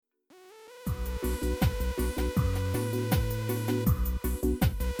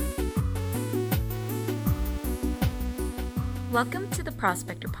Welcome to the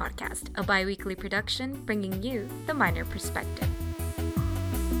Prospector Podcast, a bi-weekly production bringing you the minor perspective.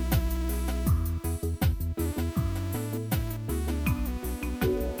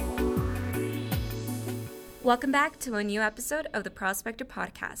 Welcome back to a new episode of the Prospector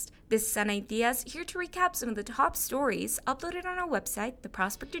Podcast. This is Ana Diaz here to recap some of the top stories uploaded on our website,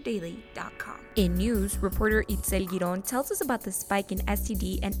 theprospectordaily.com. In news, reporter Itzel Giron tells us about the spike in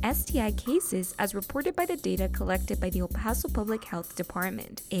STD and STI cases as reported by the data collected by the El Paso Public Health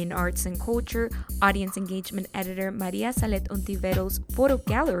Department. In arts and culture, audience engagement editor Maria Salet Ontivero's photo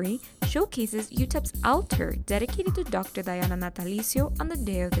gallery showcases UTEP's altar dedicated to Dr. Diana Natalicio on the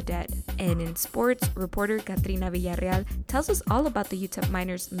Day of the Dead. And in sports, reporter Katrina Villarreal tells us all about the UTEP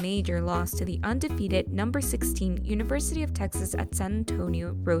Miners' major loss to the undefeated number 16 University of Texas at San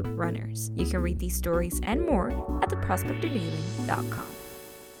Antonio Roadrunners. You can read these stories and more at theprospectordaily.com.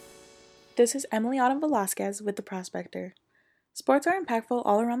 This is Emily Autumn Velasquez with The Prospector. Sports are impactful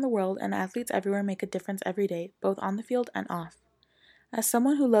all around the world, and athletes everywhere make a difference every day, both on the field and off. As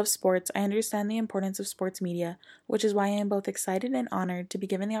someone who loves sports, I understand the importance of sports media, which is why I am both excited and honored to be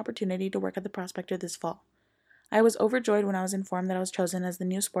given the opportunity to work at The Prospector this fall. I was overjoyed when I was informed that I was chosen as the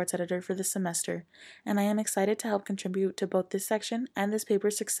new sports editor for this semester, and I am excited to help contribute to both this section and this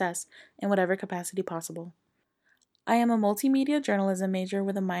paper's success in whatever capacity possible. I am a multimedia journalism major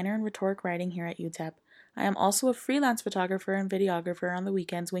with a minor in rhetoric writing here at UTEP. I am also a freelance photographer and videographer on the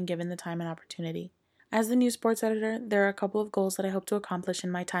weekends when given the time and opportunity. As the new sports editor, there are a couple of goals that I hope to accomplish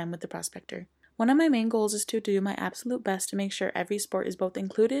in my time with The Prospector. One of my main goals is to do my absolute best to make sure every sport is both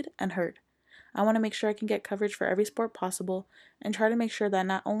included and heard. I want to make sure I can get coverage for every sport possible and try to make sure that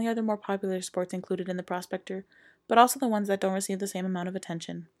not only are the more popular sports included in The Prospector, but also the ones that don't receive the same amount of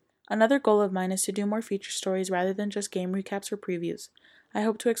attention. Another goal of mine is to do more feature stories rather than just game recaps or previews. I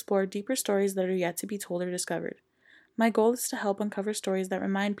hope to explore deeper stories that are yet to be told or discovered. My goal is to help uncover stories that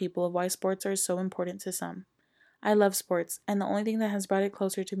remind people of why sports are so important to some. I love sports, and the only thing that has brought it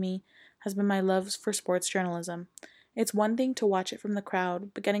closer to me has been my love for sports journalism. It's one thing to watch it from the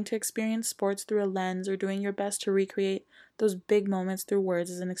crowd, but getting to experience sports through a lens or doing your best to recreate those big moments through words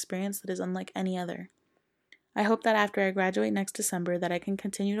is an experience that is unlike any other. I hope that after I graduate next December that I can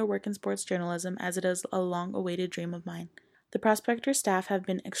continue to work in sports journalism as it is a long-awaited dream of mine. The Prospector staff have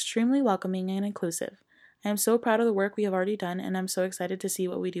been extremely welcoming and inclusive. I am so proud of the work we have already done, and I'm so excited to see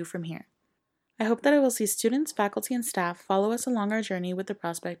what we do from here. I hope that I will see students, faculty, and staff follow us along our journey with The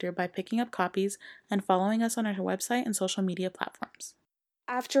Prospector by picking up copies and following us on our website and social media platforms.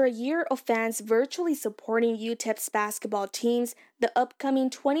 After a year of fans virtually supporting UTEP's basketball teams, the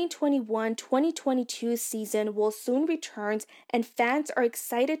upcoming 2021-2022 season will soon return, and fans are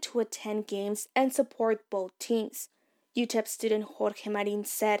excited to attend games and support both teams. UTEP student Jorge Marin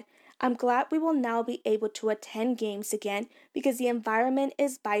said, "I'm glad we will now be able to attend games again because the environment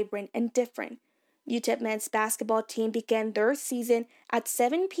is vibrant and different." UTEP men's basketball team began their season at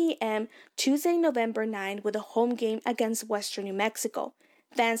 7 p.m. Tuesday, November 9 with a home game against Western New Mexico.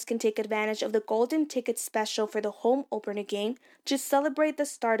 Fans can take advantage of the Golden Ticket special for the home opener game to celebrate the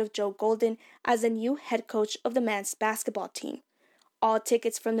start of Joe Golden as the new head coach of the men's basketball team. All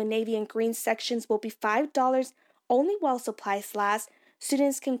tickets from the Navy and Green sections will be $5 only while supplies last.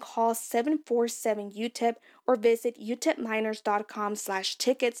 Students can call 747-UTEP or visit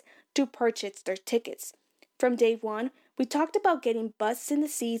utepminers.com/tickets to purchase their tickets. From day one, we talked about getting butts in the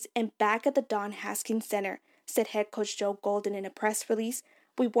seats and back at the Don Haskins Center, said head coach Joe Golden in a press release.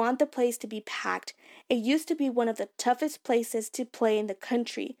 "We want the place to be packed. It used to be one of the toughest places to play in the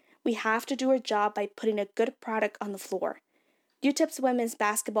country. We have to do our job by putting a good product on the floor." UTEP's women's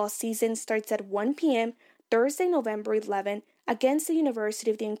basketball season starts at 1 p.m. Thursday, November 11, against the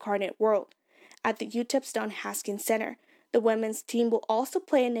University of the Incarnate Word at the UTEP's Don Haskins Center. The women's team will also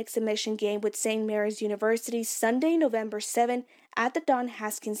play an exhibition game with St. Mary's University Sunday, November 7 at the Don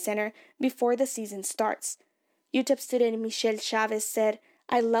Haskins Center before the season starts. UTEP student Michelle Chavez said,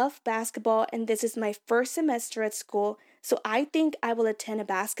 "I love basketball and this is my first semester at school, so I think I will attend a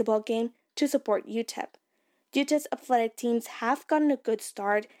basketball game to support UTEP." UTEP's athletic teams have gotten a good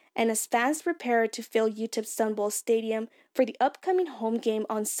start, and as fans prepare to fill UTEP's Sun Bowl Stadium for the upcoming home game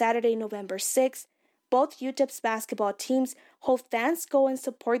on Saturday, November 6th, both UTEP's basketball teams hope fans go and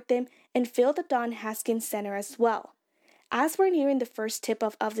support them and fill the Don Haskins Center as well. As we're nearing the first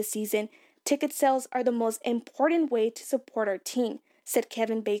tip-off of the season, ticket sales are the most important way to support our team, said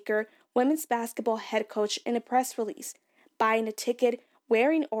Kevin Baker, women's basketball head coach, in a press release. Buying a ticket,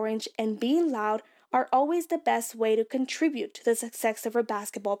 wearing orange, and being loud are always the best way to contribute to the success of our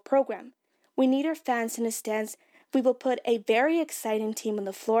basketball program. We need our fans in the stands. We will put a very exciting team on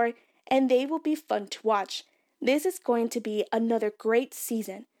the floor, and they will be fun to watch. This is going to be another great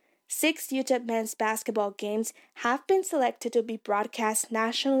season. 6 UTEP men's basketball games have been selected to be broadcast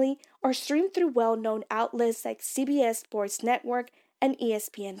nationally or streamed through well-known outlets like CBS Sports Network and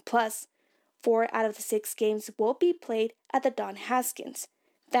ESPN+. 4 out of the 6 games will be played at the Don Haskins.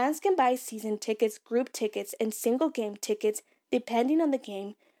 Fans can buy season tickets, group tickets, and single game tickets depending on the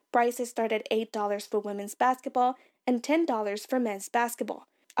game. Prices start at $8 for women's basketball and $10 for men's basketball.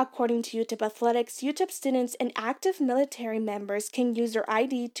 According to UTEP Athletics, UTEP students and active military members can use their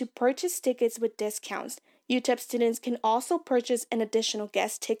ID to purchase tickets with discounts. UTEP students can also purchase an additional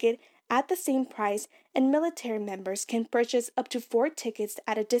guest ticket at the same price, and military members can purchase up to 4 tickets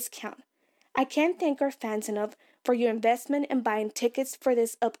at a discount. I can't thank our fans enough for your investment in buying tickets for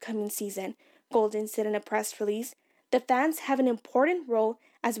this upcoming season, Golden said in a press release. The fans have an important role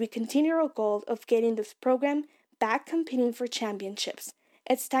as we continue our goal of getting this program back competing for championships.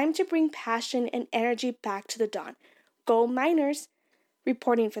 It's time to bring passion and energy back to the Don. Go Miners!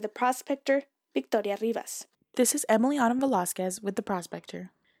 Reporting for The Prospector, Victoria Rivas. This is Emily Autumn Velasquez with The Prospector.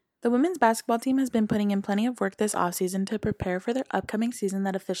 The women's basketball team has been putting in plenty of work this offseason to prepare for their upcoming season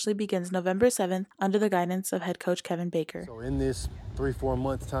that officially begins November 7th under the guidance of head coach Kevin Baker. So in this 3-4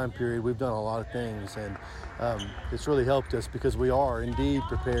 month time period, we've done a lot of things, and it's really helped us because we are indeed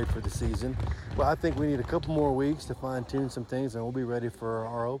prepared for the season. But I think we need a couple more weeks to fine-tune some things, and we'll be ready for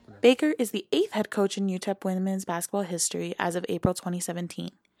our opener. Baker is the 8th head coach in UTEP women's basketball history as of April 2017.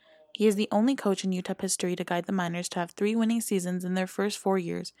 He is the only coach in UTEP history to guide the Miners to have 3 winning seasons in their first 4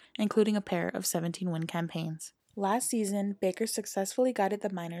 years, including a pair of 17-win campaigns. Last season, Baker successfully guided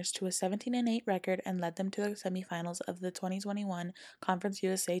the Miners to a 17-8 record and led them to the semifinals of the 2021 Conference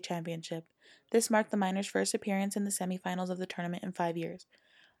USA Championship. This marked the Miners' first appearance in the semifinals of the tournament in 5 years.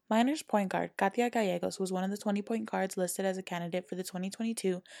 Miners point guard Katia Gallegos was one of the 20-point guards listed as a candidate for the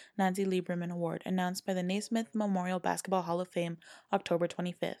 2022 Nancy Lieberman Award, announced by the Naismith Memorial Basketball Hall of Fame October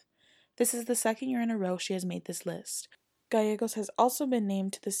 25th. This is the second year in a row she has made this list. Gallegos has also been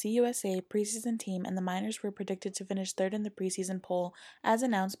named to the CUSA preseason team, and the Miners were predicted to finish third in the preseason poll, as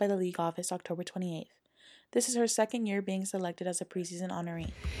announced by the league office October 28th. This is her second year being selected as a preseason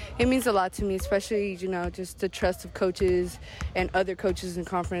honoree. It means a lot to me, especially, just the trust of coaches and other coaches in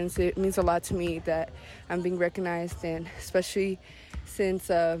conference. It means a lot to me that I'm being recognized, and especially since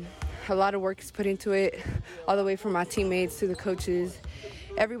a lot of work is put into it, all the way from my teammates to the coaches.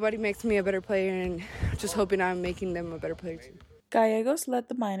 Everybody makes me a better player, and just hoping I'm making them a better player too. Gallegos led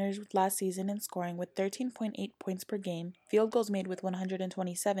the Miners last season in scoring with 13.8 points per game, field goals made with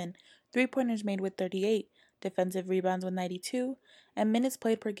 127, three-pointers made with 38, defensive rebounds with 92, and minutes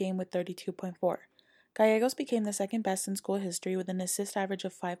played per game with 32.4. Gallegos became the second best in school history with an assist average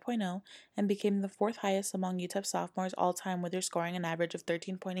of 5.0 and became the 4th highest among UTEP sophomores all-time with their scoring an average of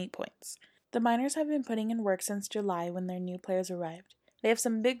 13.8 points. The Miners have been putting in work since July when their new players arrived. They have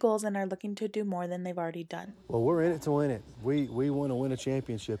some big goals and are looking to do more than they've already done. Well, we're in it to win it. We want to win a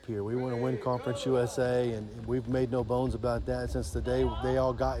championship here. We want to win Conference USA, and we've made no bones about that since the day they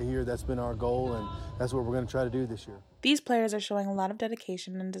all got here. That's been our goal, and that's what we're going to try to do this year. These players are showing a lot of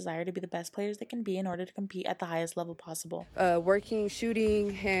dedication and desire to be the best players they can be in order to compete at the highest level possible. Working,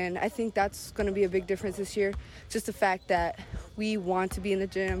 shooting, and I think that's going to be a big difference this year. Just the fact that we want to be in the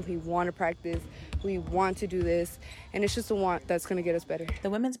gym, we want to practice, we want to do this, and it's just a want that's going to get us better.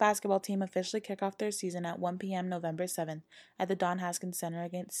 The women's basketball team officially kick off their season at 1 p.m. November 7th at the Don Haskins Center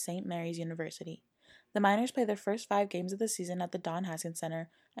against St. Mary's University. The Miners play their first 5 games of the season at the Don Haskins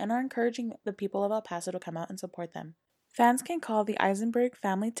Center and are encouraging the people of El Paso to come out and support them. Fans can call the Eisenberg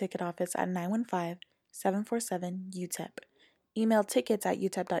Family Ticket Office at 915-747-UTEP. Email tickets at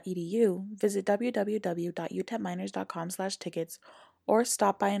utep.edu, visit www.utepminers.com/tickets, or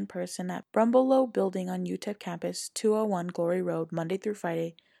stop by in person at Brumbelow Building on UTEP campus, 201 Glory Road, Monday through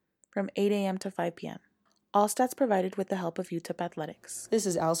Friday, from 8 a.m. to 5 p.m. All stats provided with the help of UTEP Athletics. This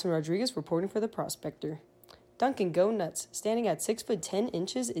is Allison Rodriguez reporting for The Prospector. Duncan Go Nuts, standing at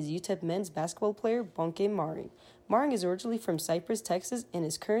 6'10" is UTEP men's basketball player Bonke Maring. Maring is originally from Cypress, Texas, and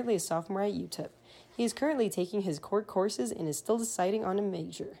is currently a sophomore at UTEP. He is currently taking his court courses and is still deciding on a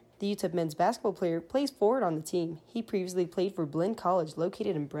major. The UTEP men's basketball player plays forward on the team. He previously played for Blinn College,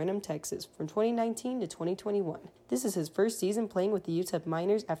 located in Brenham, Texas, from 2019 to 2021. This is his first season playing with the UTEP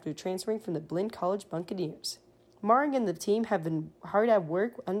Miners after transferring from the Blinn College Buccaneers. Maring and the team have been hard at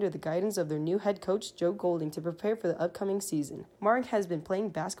work under the guidance of their new head coach, Joe Golding, to prepare for the upcoming season. Maring has been playing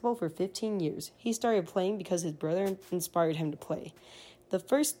basketball for 15 years. He started playing because his brother inspired him to play. The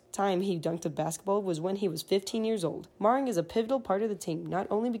first time he dunked a basketball was when he was 15 years old. Maring is a pivotal part of the team, not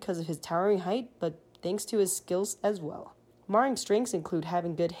only because of his towering height, but thanks to his skills as well. Maring's strengths include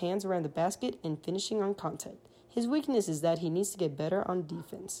having good hands around the basket and finishing on contact. His weakness is that he needs to get better on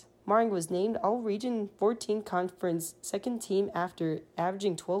defense. Maring was named All-Region 14 Conference second team after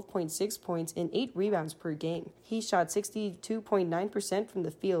averaging 12.6 points and 8 rebounds per game. He shot 62.9% from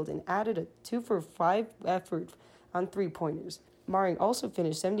the field and added a 2-for-5 effort on three-pointers. Maring also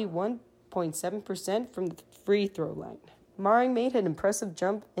finished 71.7% from the free throw line. Maring made an impressive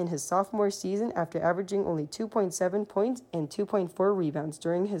jump in his sophomore season after averaging only 2.7 points and 2.4 rebounds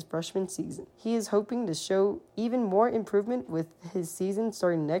during his freshman season. He is hoping to show even more improvement with his season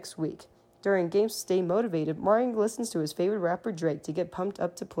starting next week. During games to stay motivated, Maring listens to his favorite rapper Drake to get pumped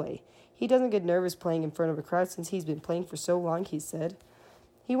up to play. He doesn't get nervous playing in front of a crowd since he's been playing for so long, he said.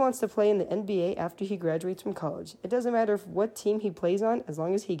 He wants to play in the NBA after he graduates from college. It doesn't matter what team he plays on as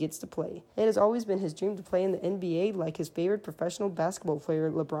long as he gets to play. It has always been his dream to play in the NBA like his favorite professional basketball player,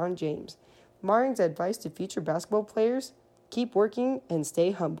 LeBron James. Maring's advice to future basketball players: keep working and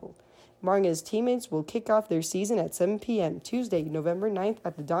stay humble. Maring and his teammates will kick off their season at 7 p.m. Tuesday, November 9th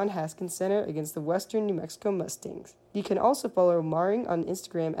at the Don Haskins Center against the Western New Mexico Mustangs. You can also follow Maring on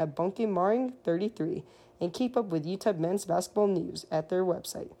Instagram at BonkeMaring33 and keep up with UTEP men's basketball news at their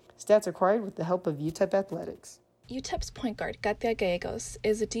website. Stats acquired with the help of UTEP Athletics. UTEP's point guard, Katia Gallegos,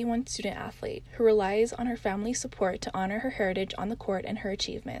 is a D1 student athlete who relies on her family's support to honor her heritage on the court and her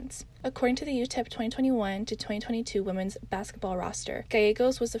achievements. According to the UTEP 2021 to 2022 women's basketball roster,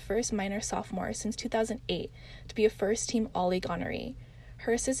 Gallegos was the first minor sophomore since 2008 to be a first-team All-League honoree.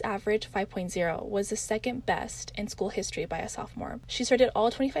 Her assist average, 5.0, was the second best in school history by a sophomore. She started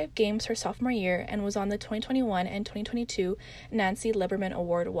all 25 games her sophomore year and was on the 2021 and 2022 Nancy Lieberman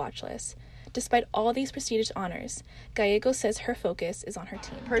Award watch list. Despite all these prestigious honors, Gallegos says her focus is on her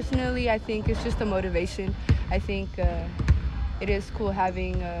team. Personally, I think it's just a motivation. I think it is cool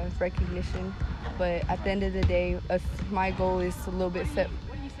having recognition, but at the end of the day, my goal is a little bit set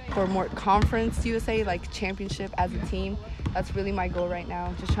for more conference USA, like championship as a team. That's really my goal right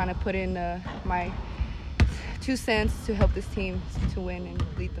now, just trying to put in my 2 cents to help this team to win and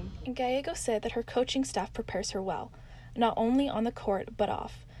lead them. And Gallegos said that her coaching staff prepares her well, not only on the court but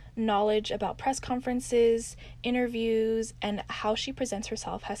off. Knowledge about press conferences, interviews, and how she presents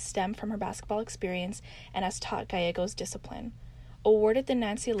herself has stemmed from her basketball experience and has taught Gallegos discipline. Awarded the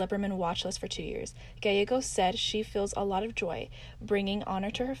Nancy Lieberman watch list for 2 years, Gallegos said she feels a lot of joy bringing honor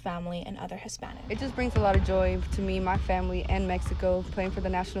to her family and other Hispanics. It just brings a lot of joy to me, my family, and Mexico, playing for the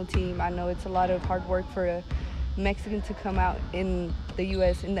national team. I know it's a lot of hard work for a Mexican to come out in the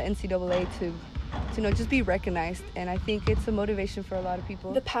U.S., in the NCAA, to just be recognized, and I think it's a motivation for a lot of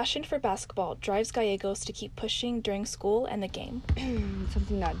people. The passion for basketball drives Gallegos to keep pushing during school and the game.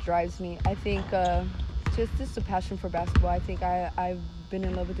 Something that drives me, I think, just a passion for basketball. I think I've been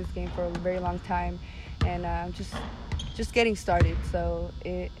in love with this game for a very long time, and just getting started. So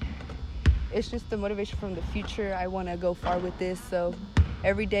it's just the motivation from the future. I want to go far with this, so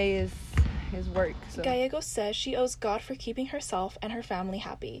every day is work. So. Gallegos says she owes God for keeping herself and her family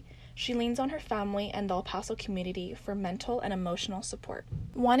happy. She leans on her family and the El Paso community for mental and emotional support.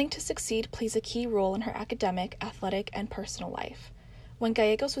 Wanting to succeed plays a key role in her academic, athletic, and personal life. When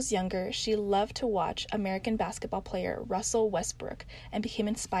Gallegos was younger, she loved to watch American basketball player Russell Westbrook and became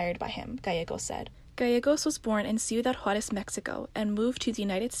inspired by him, Gallegos said. Gallegos was born in Ciudad Juarez, Mexico, and moved to the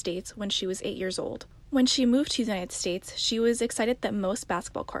United States when she was 8 years old. When she moved to the United States, she was excited that most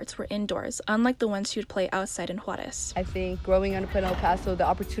basketball courts were indoors, unlike the ones she would play outside in Juarez. I think growing up in El Paso, the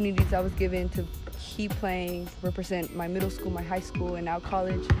opportunities I was given to keep playing, represent my middle school, my high school, and now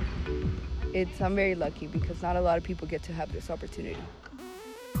college, I'm very lucky because not a lot of people get to have this opportunity.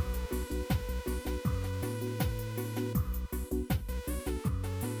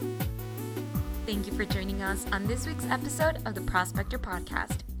 Thank you for joining us on this week's episode of the Prospector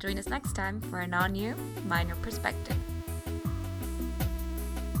Podcast. Join us next time for an all-new minor perspective.